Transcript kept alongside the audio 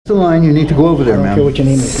The line, you need to go over there, I don't ma'am. care what your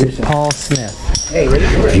name is. Paul Smith. Hey, ready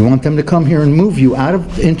for If you want them to come here and move you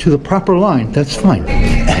into the proper line, that's fine.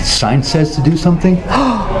 That sign says to do something,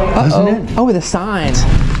 doesn't it? Oh, with a sign.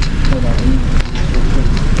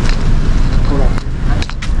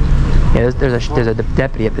 Yeah, there's a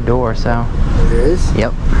deputy at the door, so. There is?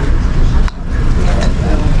 Yep.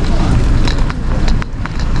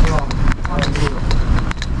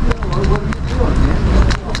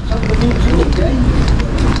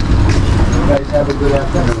 You guys have a good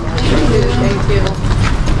afternoon. Thank you.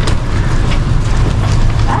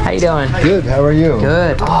 How you doing? Good, how are you?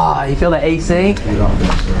 Good. Oh, you feel the AC?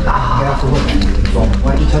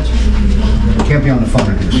 Why'd you touch me? You can't be on the phone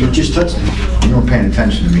with this. You just touched me. You weren't paying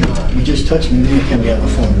attention to me. You just touched me, then you can't be on the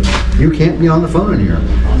phone. You can't be on the phone in here.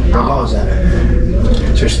 What law is that?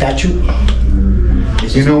 Is there a statute?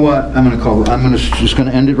 You know what? Just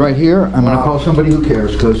gonna end it right here. I'm gonna call somebody who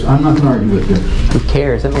cares, because I'm not gonna argue with you. Who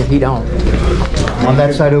cares? That means he don't. On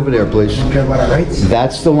that side over there, please. You care about our rights?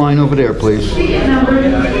 That's the line over there, please.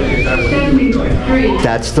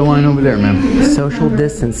 That's the line over there, ma'am. Social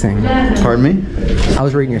distancing. Pardon me? I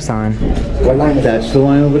was reading your sign. What line is that? That's the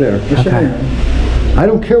line over there. Okay. I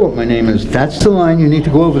don't care what my name is. That's the line. You need to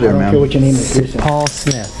go over there, I don't care ma'am. what your name is. Paul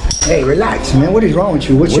Smith. Hey, relax, man. What is wrong with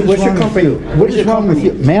you? What's your company? What is wrong with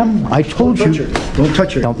you? Ma'am, I told Don't touch you. her. Don't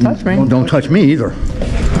touch her. Don't touch me. Don't touch me either.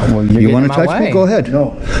 Well, You want to touch me? Go ahead.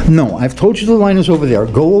 No. No, I've told you the line is over there.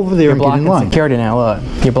 Go over there You're and get in blocking line. security now.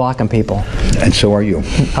 Look, you're blocking people. And so are you.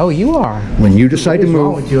 Oh, you are. When you decide to What is wrong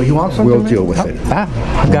move, with you? You want something, we'll man? deal with it.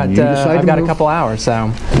 I've got you decide to a move- couple hours,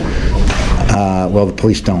 so. Well, the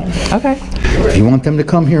police don't. Okay. If you want them to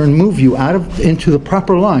come here and move you into the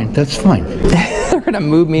proper line, that's fine. They're gonna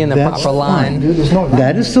move me in the That's proper line. Dude, there's no line.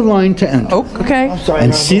 That is the line to enter. Oh, okay. I'm sorry. And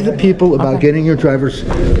man. see the people about getting your driver's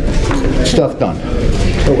stuff done.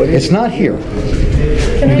 It's not here.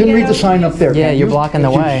 You can read the sign up there. Yeah, can't you're you? blocking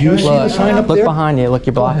the way. Did you see the sign up Look there? behind you. Look,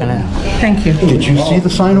 you're blocking it. Thank you. Did you see the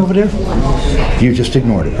sign over there? You just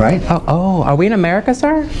ignored it, right? Oh, are we in America,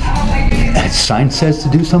 sir? That sign says to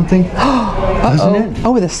do something, doesn't it?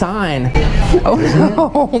 Oh, with a sign. Oh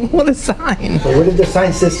no, with a sign. So what if the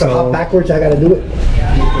sign says to hop backwards? I gotta do it.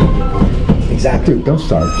 Exactly. Dude, don't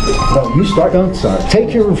start. No, you start. Don't start.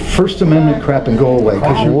 Take your First Amendment crap and go away,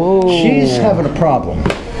 because she's having a problem.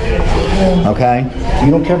 Okay?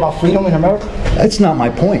 You don't care about freedom in America? That's not my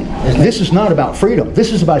point. This is not about freedom.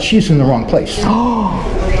 This is about she's in the wrong place.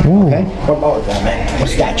 Okay? What law is that, man? What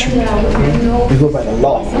statute? We go by the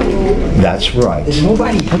law. That's right. There's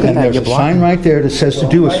nobody. And there's a sign right there that says to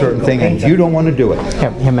do a certain thing, and you don't want to do it.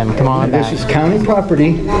 Here, man, come on This back. is county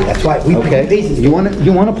property. That's why we Okay? pay business. You want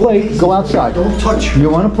to play? Go outside. Don't touch. You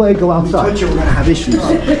want to play? Go outside. Touch her, we're gonna have issues.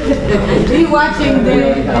 We watching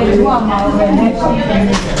the Walmart.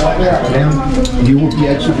 Ma'am, you will be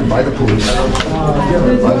executed by the police. I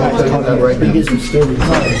will tell you that right now. Get some scary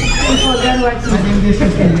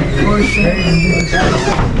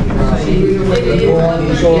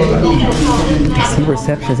See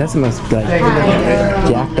receptions. That's the most like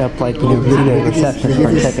jacked up, like you know, see the receptions for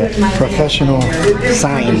a ticket. professional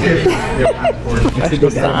sign.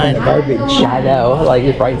 Sign. Garbage. I know, like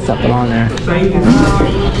just write something on there.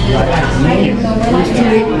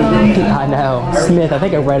 I know. Smith, I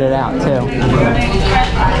think I read it out too.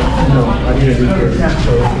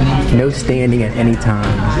 No standing at any time.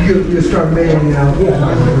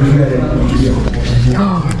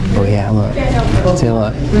 Oh yeah, look. See,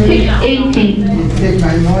 look.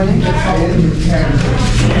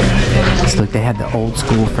 Just look, they had the old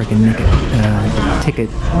school freaking ticket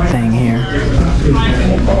thing here.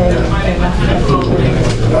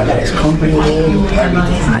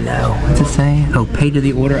 I know. What's it say? Oh, paid to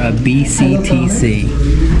the order of BCTC.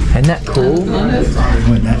 Isn't that cool?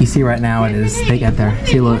 You see right now it is. They got there.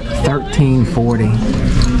 See, look, 1340.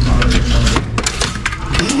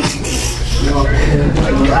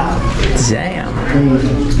 Damn.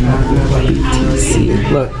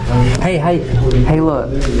 BTC. Look. Hey, look.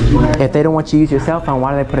 If they don't want you to use your cell phone,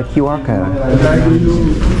 why do they put a QR code?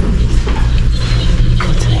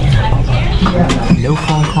 No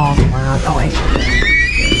phone calls allowed. Oh, wait.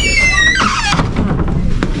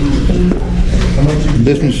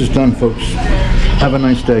 Business is done, folks. Have a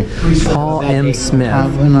nice day. Paul M. Smith.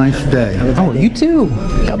 Have a nice day. Oh, you too.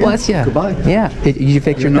 God bless you. Goodbye. Yeah. Did you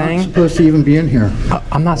fix You're your not thing? supposed to even be in here.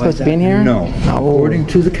 I'm not supposed to be in here? No. Oh. According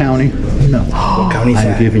to the county, no. What county's I'm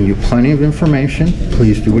that? giving you plenty of information.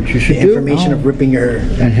 Please do what you should The do. information of ripping your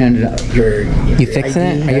And hand it out. You fixing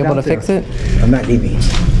it? Are you able to fix it? I'm not leaving.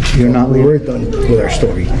 You're not We're leaving? done with our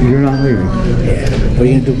story. You're not leaving? Yeah. What are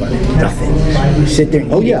you gonna do about it? Nothing. You sit there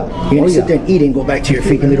and eat. Oh, yeah. You're gonna Oh, sit yeah. there and eat and go back to your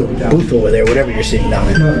freaking little booth over there, whatever you're sitting down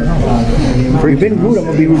in. You've been rude, I'm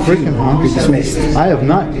gonna be rude for you. You're dismissed. I have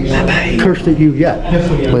not cursed at you yet.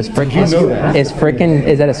 Was frickin'? Is frickin'?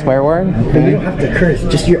 Is that a swear word? You don't have to curse.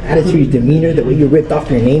 Just your attitude, your demeanor, the way you ripped off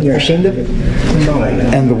your name, you're ashamed of it.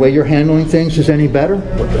 And the way you're handling things is any better?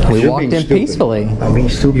 We You're walked being in stupid. peacefully. I'm being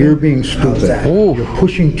stupid. You're being How's stupid. that? Ooh. You're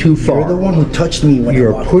pushing too far. You're the one who touched me when I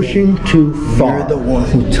You're walked pushing too in. far. You're the one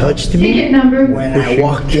who touched me Ticket number when I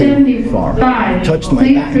walked in. 75. Touched my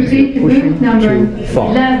Please back. proceed to booth number too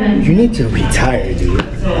far. 11. You need to retire, dude.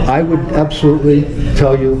 I would absolutely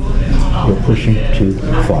tell you you're pushing too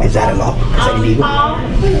far. Is that a law? Is that illegal?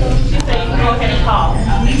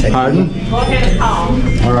 Pardon?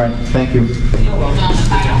 All right, thank you.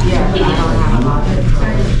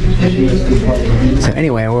 So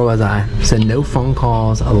anyway, where was I? So no phone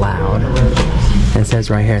calls allowed. And it says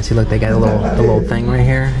right here. See, look, they got a little thing right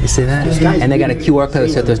here. You see that? And they got a QR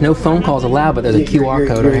code. So there's no phone calls allowed, but there's a QR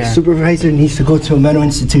code right Your here. supervisor needs to go to a mental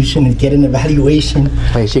institution and get an evaluation.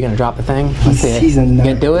 Wait, is she gonna drop the thing? Let's see it. She's a You nut.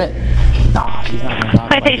 gonna do it? Nah, she's not gonna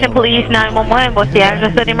drop it. Plantation Police 911, what's the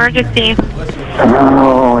address of the emergency?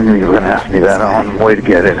 Oh, I knew you were going to ask me that. On the way to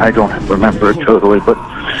get it. I don't remember it totally, but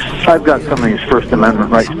I've got some of these First Amendment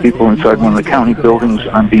rights people inside one of the county buildings.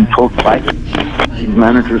 I'm being told by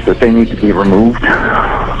managers that they need to be removed.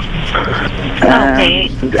 Okay.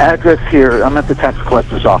 And the address here, I'm at the tax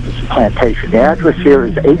collector's office in Plantation. The address here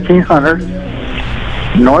is 1800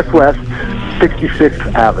 Northwest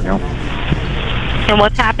 66th Avenue. And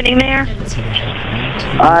what's happening there?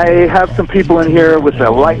 I have some people in here with a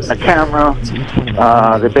light and a camera.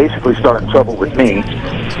 They basically started trouble with me,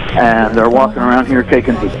 and they're walking around here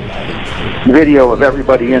taking video of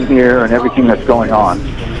everybody in here and everything that's going on.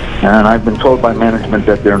 And I've been told by management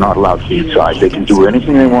that they're not allowed to be inside. They can do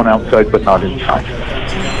anything they want outside, but not inside.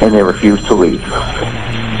 And they refuse to leave.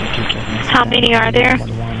 How many are there?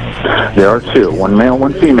 There are two, one male,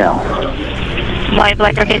 one female. White,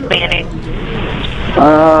 black, or Hispanic?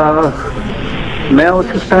 Male is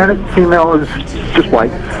Hispanic, female is just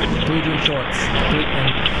white.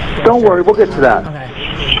 Don't worry, we'll get to that.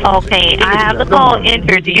 Okay, I have the call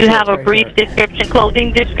entered. Do you have a brief description,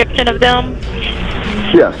 clothing description of them?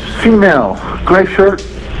 Yes, female, gray shirt,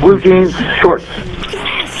 blue jeans, shorts.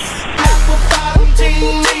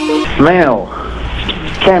 Male,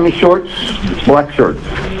 cami shorts, black shorts,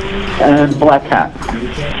 and black hat.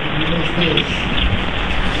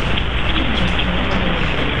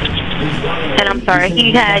 And I'm sorry,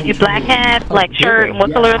 he had your black hat, black shirt, and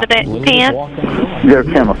what color are the pants? They're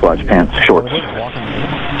camouflage pants, shorts.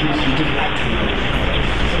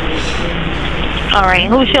 All right,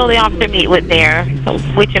 who shall the officer meet with there?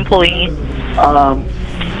 Which employee?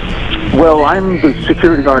 Well, I'm the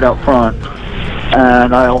security guard out front,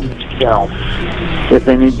 and I'll, if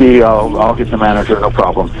they need be, I'll get the manager, no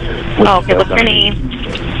problem. Okay, what's your name?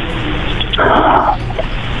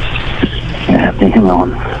 Yeah, hang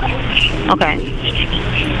on. Okay.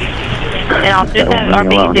 And officers are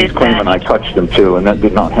being He's claiming I dispatched. touched him too, and that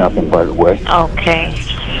did not happen, by the way. Okay.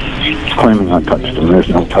 He's claiming I touched him. There's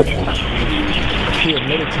no touching. He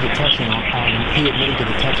admitted to the touching on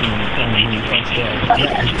when you first did. Yeah,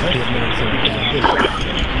 he admitted to it.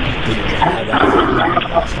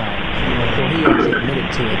 So he actually admitted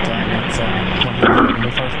to it when he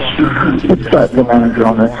first walked in. What's that, the manager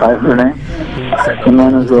on that side, her name? The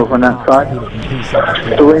manager over on that side?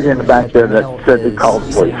 The lady in the back there that said they called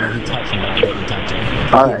police.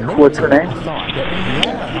 Alright, what's her name?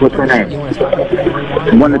 What's her name?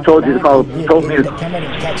 The one that told you to call, told me to...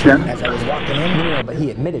 Jen? No, but he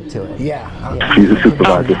admitted to it. Yeah. She's a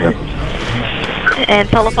supervisor here. And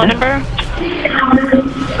telephone number?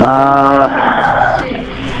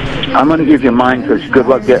 I'm going to give you mine because good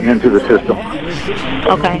luck getting into the system.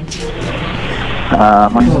 Okay.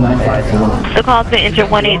 The call's been entered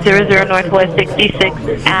 1800 Northwest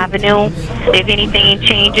 66th Avenue. If anything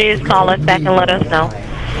changes, call us back and let us know.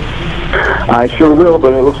 I sure will,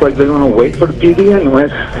 but it looks like they're going to wait for the PD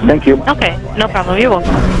anyways. Thank you. Okay, no problem. You're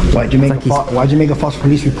welcome. Why'd you make a false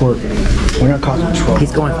police report? We're not causing trouble.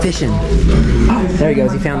 He's going fishing. There he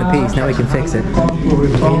goes. He found the piece. Now he can fix it.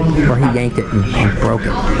 Or he yanked it and broke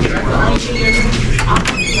it.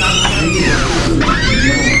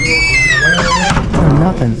 Oh,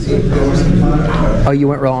 nothing. Oh, you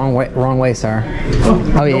went wrong way, sir.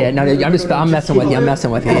 Oh yeah, no, I'm messing with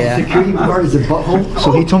you. Yeah. Security guard is a butthole,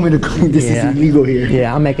 so he told me to clean this is illegal here.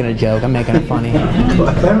 Yeah, I'm making a joke. I'm making it funny.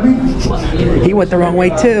 He went the wrong way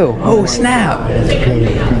too. Oh snap!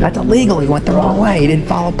 That's illegal. He went the wrong way. He didn't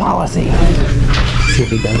follow policy.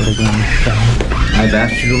 See if he does it again. I've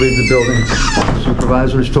asked you to leave the building.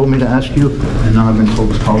 Supervisors told me to ask you, and now I've been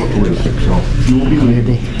told to call the police. So you will be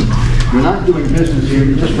leaving. You're not doing business here,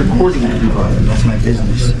 you're just recording everybody. That's my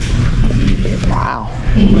business. Wow.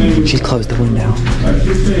 She's closed the window.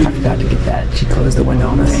 I forgot to get that. She closed the window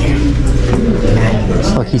on us.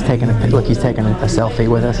 Look, he's taking a selfie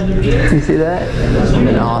with us. You see that? Isn't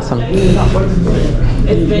that awesome? I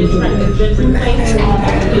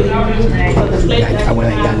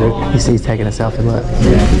went like that, Luke. You see he's taking a selfie, look.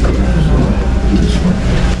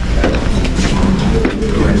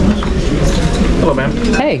 Hello, ma'am.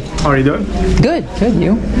 Hey. How are you doing? Good. Good.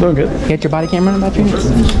 You? Doing good. You got your body camera about you?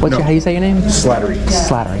 What's your, how do you say your name? Slattery.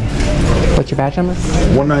 Slattery. What's your badge number?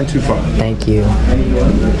 1925. Thank you.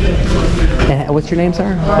 And what's your name,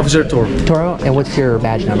 sir? Officer Toro. Toro. And what's your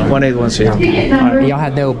badge number? 1810. Y'all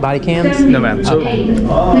have no body cams? No, ma'am. So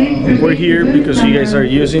we're here because you guys are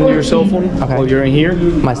using your cell phone while you're in here.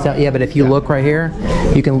 Yeah, but if you look right here,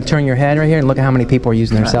 you can turn your head right here and look at how many people are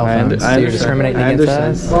using their cell phones. So you're discriminating against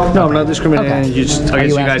us? No, I'm not discriminating. Okay. You just,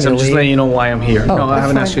 against you guys. I'm just letting you know why I'm here. No, I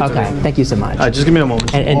haven't asked you today. Okay, thank you so much. Just give me a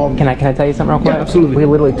moment. And can I tell you something real quick? Yeah, absolutely. We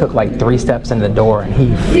literally took like 3 steps into the door and he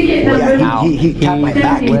tapped my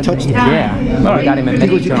back. He touched me. Yeah. All right. Got him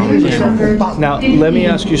admitted to him. Now, let me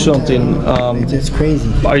ask you something. It's crazy.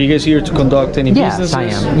 Are you guys here to conduct any businesses?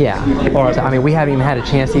 Yes, I am. Yeah. All right. So, I mean, we haven't even had a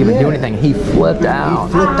chance to even do anything. He flipped out.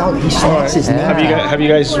 He flipped out. He snacks his neck. Have you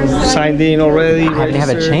guys signed in already? I haven't had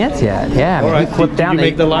a chance yet. Yeah, I mean, All right. he flipped Did out. you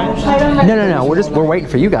make the line? No. We're waiting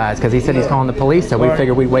for you guys because he said he's calling the police, so we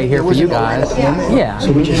figured we'd wait here for you guys. Yeah.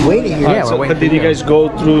 So we're just waiting here. Yeah, we're waiting. But did you guys go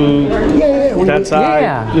through that side?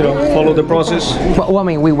 Yeah. You know, follow the process. Well, I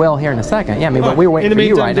mean, we will here in a second. Yeah, I mean, but we're waiting in the for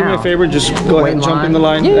you meantime, right do me now. a favor, just go ahead and jump in the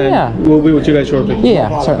line, Yeah. and we'll be with you guys shortly.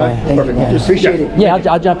 Yeah, certainly. Perfect. Appreciate it. Yeah,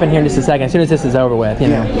 I'll jump in here in just a second. As soon as this is over with, you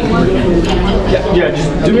know. Yeah,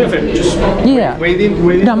 just do me a favor. Just wait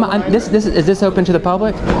in. No, is this open to the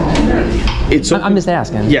public? It's open. I'm just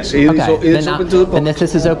asking. Yes, it is open to the public. And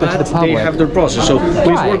this is open to the public. They have their process, so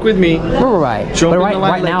please work with me. Right. Jump But in the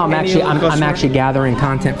line right now, like I'm actually gathering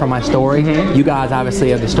content for my story. You guys obviously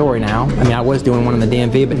have the story now. I mean, I was doing one on the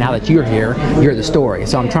DMV, but now that you're here, you're the story.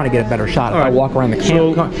 So I'm trying to get a better shot. If I walk around the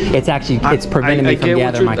camp, it's preventing me from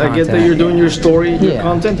gathering my content. I get that you're doing your story, your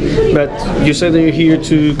content, but you said that you're here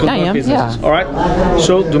to conduct businesses. Yeah. All right.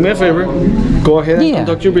 So do me a favor. Go ahead and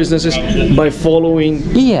conduct your businesses by following.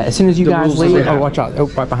 Yeah. As soon as you guys leave, watch out. Oh,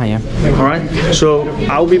 right behind you. All right. So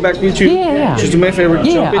I'll be back with you. Yeah. Just do me a favor. Yeah,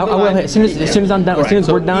 jump in the I will. line. As soon as I'm done, as soon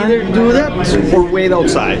as we're done. Either do that or wait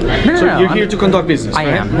outside. No, you're here to conduct business. I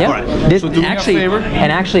am. Right? Yep. All right. So do me a favor.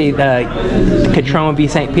 And actually, the Catrone v.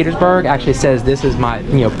 St. Petersburg actually says this is my,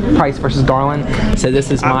 Price versus Garland. So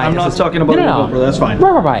this is my. I'm not talking about no. That's fine.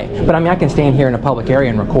 Right. But I mean, I can stand here in a public area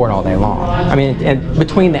and record all day long. I mean, and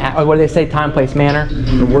between the what do they say? Time, place, manner.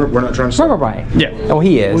 We're not trying to. Right. Yeah. Oh,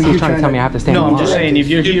 he is. He's trying to tell me I have to stand. No, I'm just saying if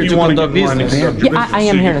you're here to conduct business. Yeah, I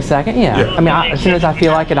am here in a second. Yeah. I mean, as soon as I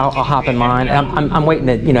feel like it, I'll hop in line. I'm waiting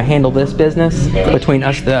to handle this business between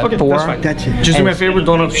us the four. That's fine. Just do me a favor.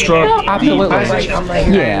 Don't obstruct. Absolutely.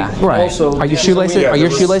 Yeah. Right. Also, are your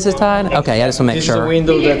shoelaces tied? Okay, I just want to make this sure. is a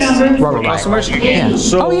window that's for customers. Yeah.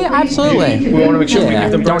 So absolutely. We want to make sure we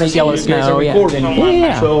give them don't eat yellow snow.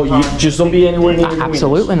 Yeah. So you just don't be anywhere near the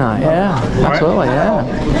absolutely not. Yeah. Absolutely.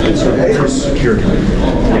 Yeah. For security.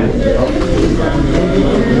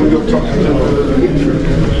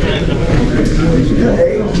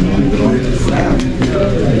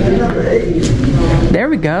 There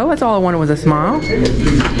we go. That's all I wanted was a smile. See?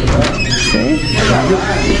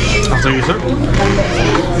 I'll tell you, sir.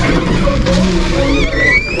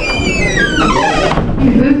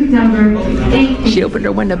 Booth number 8. She opened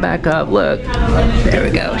her window back up. Look. There we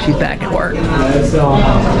go. She's back at work.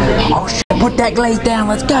 Oh, shit. Put that glaze down.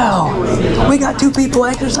 Let's go. We got 2 people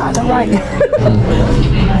exercising right.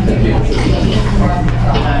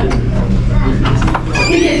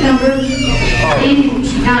 Ticket number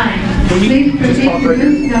 89. Please proceed to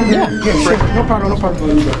booth number. Yeah, No problem.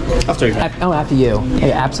 After you. after you.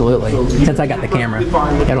 Yeah, absolutely. Since I got the camera, I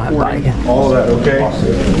don't have body. All of that, okay?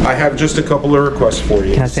 I have just a couple of requests for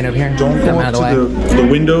you. Can I stand over here? Don't go Out up of the way. to the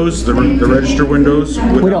windows, the register windows.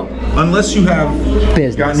 We don't. Unless you have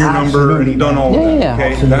Business. gotten your number and done all Yeah, that,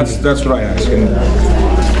 yeah. okay? That's what I ask. And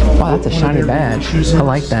Wow, that's a shiny badge. I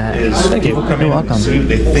like that. Thank you. You're welcome.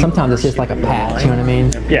 Sometimes it's just like a patch, you know what I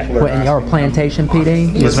mean? Yeah. What, and y'all were Plantation,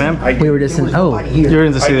 PD? Yes, ma'am. We were just in, You're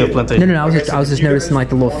in the city of Plantation. No, I was just noticing like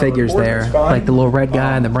the little figures there, like the little red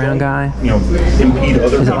guy and the brown guy. Impede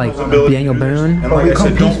other Is it like Daniel Boone? And like I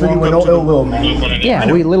said, don't walk with up no to ill will, man.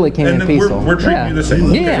 Yeah, we literally came in And peaceful. we're treating you the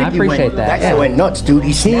same. Yeah, I appreciate that. That Yeah. shit went nuts, dude.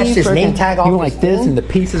 He snatched his name tag off. He went his like this, phone. and the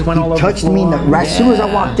pieces went all over. Touched the me floor. as soon as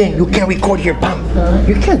I walked in. You can't record here, bam.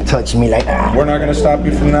 You can't touch me like that. We're not going to stop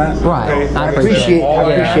you from that. Right. Okay? I Like appreciate said, all I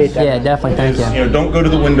I appreciate ask that. Yeah, definitely. Thank is, you. don't go to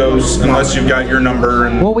the windows unless you've got your number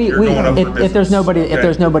and Well, you're going up for if there's business. nobody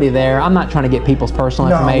Okay? there, I'm not trying to get people's personal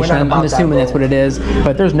No, we're not information. I'm about assuming that, that's what it is.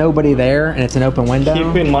 But if there's nobody there and it's an open window.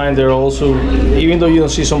 Keep in mind, they're also, even though you don't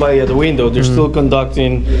see somebody at the window, they're still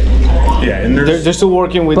conducting. Yeah, and They're still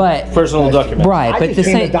working with But- personal documents. Right, but the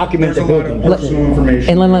same. document the there's a lot of building. personal information.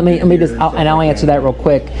 And let me just, and I'll answer that real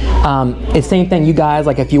quick. It's same thing, you guys.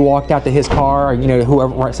 Like if you walked out to his car, or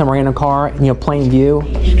whoever, some random car, plain view.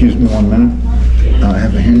 Excuse me 1 minute. I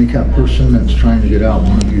have a handicapped person that's trying to get out.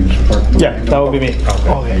 One of you is parked. Yeah, that would be me.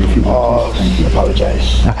 Okay. If you would, thank you.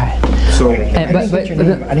 Apologize. Okay. So, I didn't get your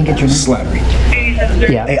name. I didn't get your name. Slattery,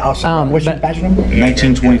 Yeah. Hey, also, what's your but- badge number?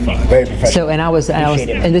 1925. Very professional. So, and I was, Appreciate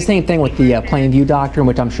it. and the same thing with the plain view doctrine,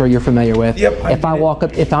 which I'm sure you're familiar with. Yep, I If I get it. walk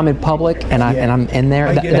up, if I'm in public and I'm in there,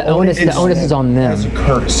 I get it. the onus is on them. As a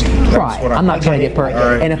courtesy. That's Right. what I'm not trying to get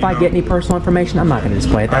Alright. and if I get any personal information, I'm not going to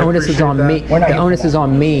display it. The I onus is appreciate on that. me. We're not The here onus for is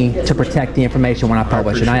on me to protect the information when I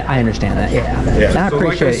publish it. I understand that. Yeah. And I So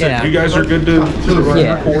appreciate like I it. said, Yeah. you guys are good to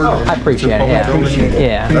Yeah. record. I appreciate it. It's a Yeah. public building.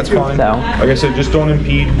 Yeah. That's fine. So. Like I said, just don't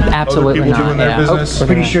impede Absolutely other people not, doing their yeah. business. Oh,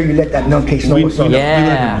 Pretty sure you let that nutcase know what's up.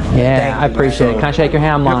 Yeah, yeah, I appreciate it. Can I shake your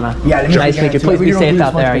hand, Lana? Yeah, let me Nice shake to meet you. your hand, Please too. be We don't safe do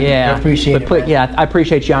out this there. much, Yeah, I appreciate but it, yeah, I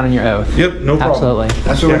appreciate you honoring your oath. Yep, no problem. Absolutely.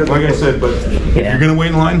 That's Yeah, what like I said, but if Yeah. you're gonna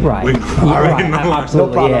wait in line, Right. wait. Yeah, All right. right, no line.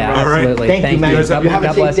 Absolutely. problem, Yeah, bro. All right. absolutely. Thank you, man. You guys have- You have a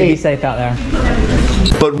God safe bless you. day. Be safe out there.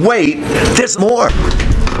 But wait, there's more.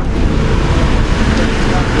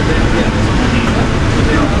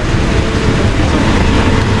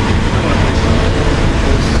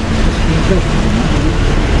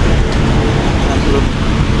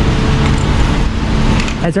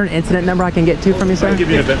 Is there an incident number I can get to from you, sir? I can give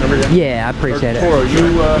you an event number, yeah. Yeah, I appreciate it. Toro, you,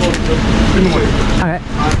 can wait. All right.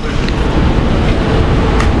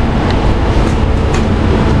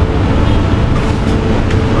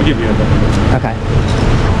 I'll give you an event number. Okay.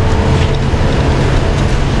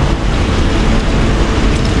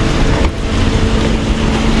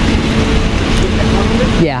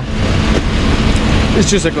 Yeah. It's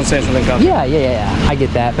just a consensual encounter. Yeah. I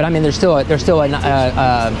get that, but I mean, there's still a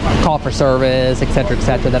call for service, et cetera,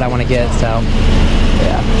 that I want to get. So,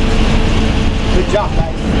 yeah. Good job,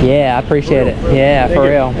 guys. Yeah, I appreciate it. Yeah, for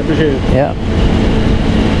real. I appreciate it. Yeah.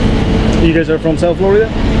 You guys are from South Florida?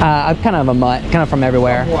 I'm kind of a mutt, kind of from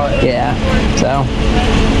everywhere. Yeah. So,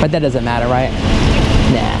 but that doesn't matter, right?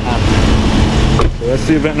 Nah. So that's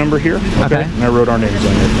the event number here. Okay. And I wrote our names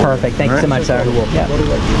on there. Perfect. Thank you so much, sir. Yeah.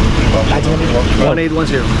 1810. All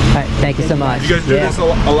right, thank you so much. You guys do this a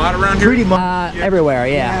lot around here? Pretty much. Everywhere,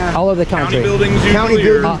 yeah. All over the County country. buildings County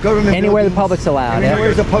usually, or- buildings, government Anywhere the buildings. public's allowed.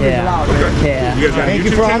 Anywhere the public's Yeah. allowed, man. Yeah. You guys got a Thank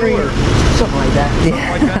you YouTube for channel, honoring or- something like that.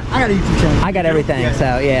 I got a YouTube channel. I got everything,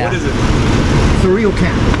 so yeah. What is it? Surreal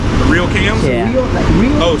Cam. The real cams? Yeah. Real, like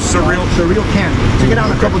real. Oh, surreal. Surreal Cam. Check it out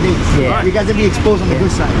in a couple days. Yeah. You guys gonna be exposed on the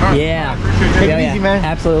good side. Yeah. Take Yeah, it yeah. easy, man.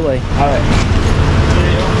 Absolutely. All right.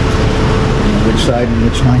 Which side and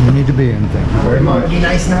which line you need to be in. Thank you very much. Be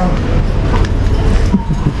nice now.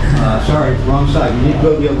 Sorry, wrong side. You need to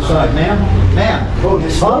go the other side. Ma'am? Ma'am? Oh,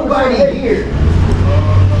 there's somebody here.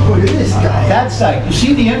 Look at this guy. That side. You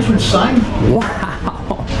see the entrance sign? Wow.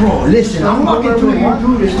 Bro, listen, I'm walking through here,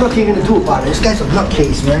 dude. There's nothing you're gonna do about it. This guy's a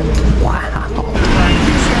nutcase, man. Wow.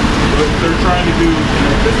 What they're trying to do in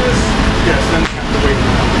their business, yes, then have to wait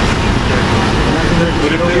around. But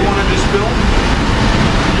if they want to just film,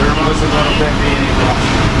 they're not going to be any rush.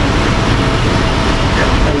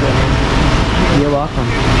 You're welcome.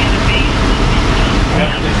 I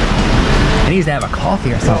need to have a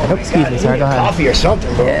coffee or something. Oh, excuse me, sir. Go ahead. Coffee or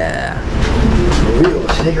something, bro. Yeah. Real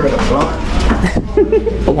cigarette or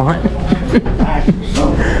blunt. Blunt.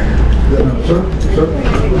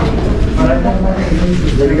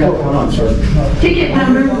 What do you got going on, sir? Ticket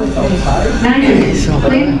number 90.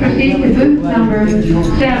 Please proceed to booth number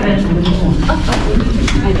 7.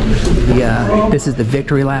 This is the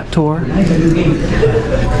Victory Lap Tour.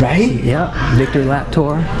 Right? Yep, Victory Lap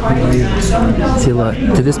Tour. See, look.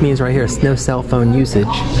 So this means right here, it's no cell phone usage.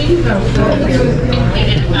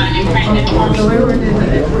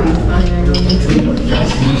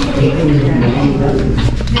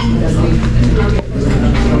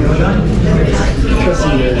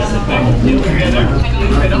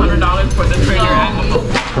 $100 for the trailer animal.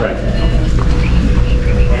 Correct.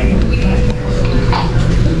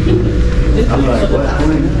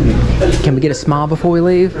 Can we get a smile before we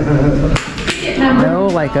leave? No,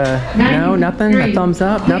 like no, nothing. A thumbs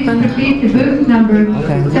up, nothing.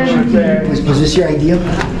 Okay. Was this your idea?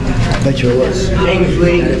 I bet you it was. Thanks,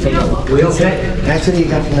 Lee. We okay? That's what you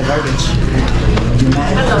got from the garbage.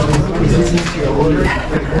 Is this into your order?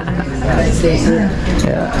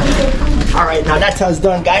 Yeah. All right, now that's how it's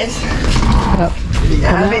done, guys. Yep.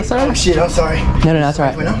 Oh shit, I'm sorry. No, that's all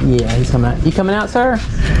right. Yeah, he's coming out. You coming out, sir?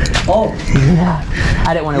 Oh. Yeah.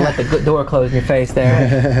 I didn't want to let the door close in your face there.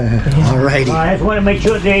 Alrighty. I just want to make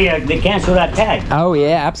sure they cancel that tag. Oh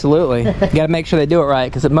yeah, absolutely. You got to make sure they do it right,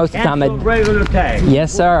 because most of the time they. Regular tag.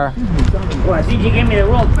 Yes, sir. Well, I think you gave me the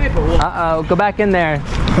wrong paper. Uh-oh, go back in there.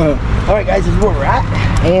 Alright guys, this is where we're at.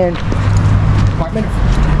 And apartment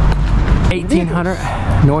 1800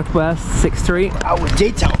 Northwest 6th Street. Out with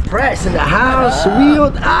J-Town Press in the house.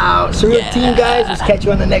 Surreal out. Surreal team, guys. Let's catch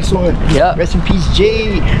you on the next one. Yep. Rest in peace,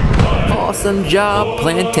 Jay. Awesome job,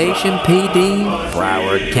 Plantation PD.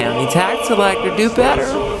 Broward County Tax Collector. Do better.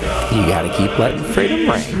 You gotta keep letting freedom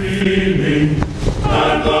ring.